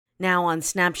Now on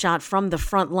Snapshot from the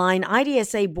Front Line,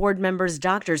 IDSA board members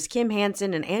Doctors Kim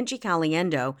Hansen and Angie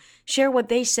Caliendo share what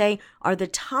they say are the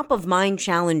top-of-mind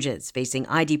challenges facing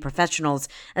ID professionals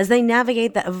as they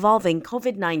navigate the evolving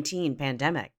COVID-19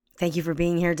 pandemic. Thank you for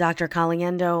being here, Dr.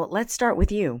 Caliendo. Let's start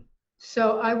with you.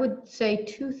 So I would say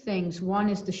two things. One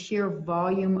is the sheer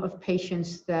volume of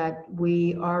patients that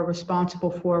we are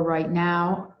responsible for right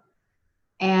now,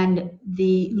 and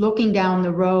the looking down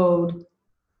the road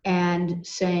and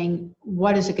saying,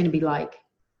 what is it going to be like?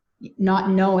 Not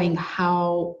knowing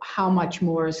how much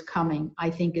more is coming,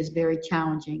 I think is very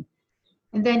challenging.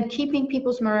 And then keeping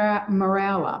people's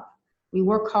morale up. We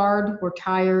work hard, we're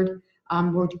tired,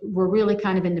 we're really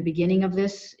kind of in the beginning of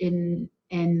this in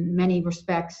many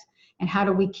respects. And how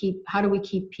do we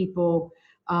keep people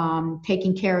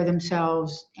taking care of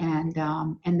themselves and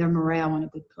their morale in a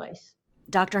good place?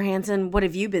 Dr. Hansen, what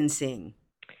have you been seeing?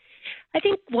 I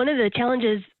think one of the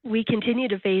challenges we continue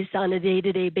to face on a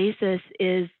day-to-day basis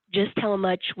is just how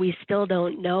much we still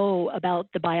don't know about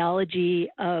the biology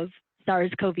of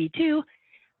SARS-CoV-2,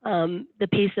 the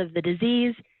pace of the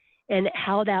disease, and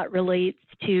how that relates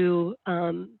to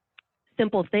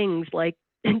simple things like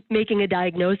making a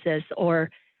diagnosis or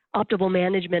optimal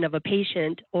management of a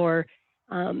patient or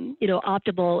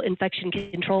optimal infection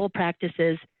control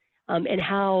practices, and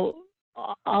how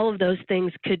all of those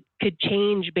things could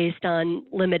change based on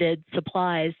limited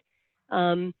supplies.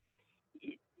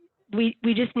 We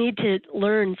just need to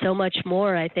learn so much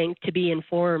more, I think, to be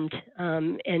informed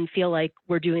and feel like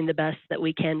we're doing the best that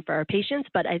we can for our patients.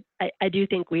 But I do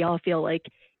think we all feel like,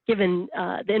 given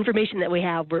the information that we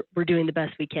have, we're doing the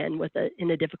best we can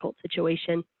in a difficult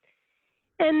situation.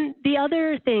 And the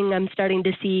other thing I'm starting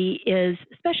to see is,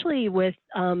 especially with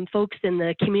folks in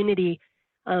the community,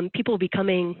 people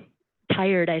becoming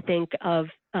tired, I think, of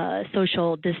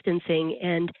social distancing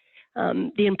and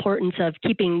the importance of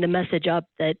keeping the message up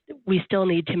that we still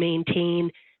need to maintain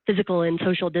physical and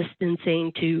social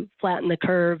distancing to flatten the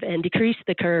curve and decrease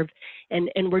the curve. And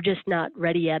we're just not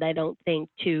ready yet, I don't think,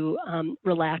 to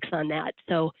relax on that.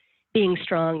 So being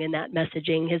strong in that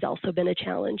messaging has also been a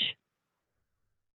challenge.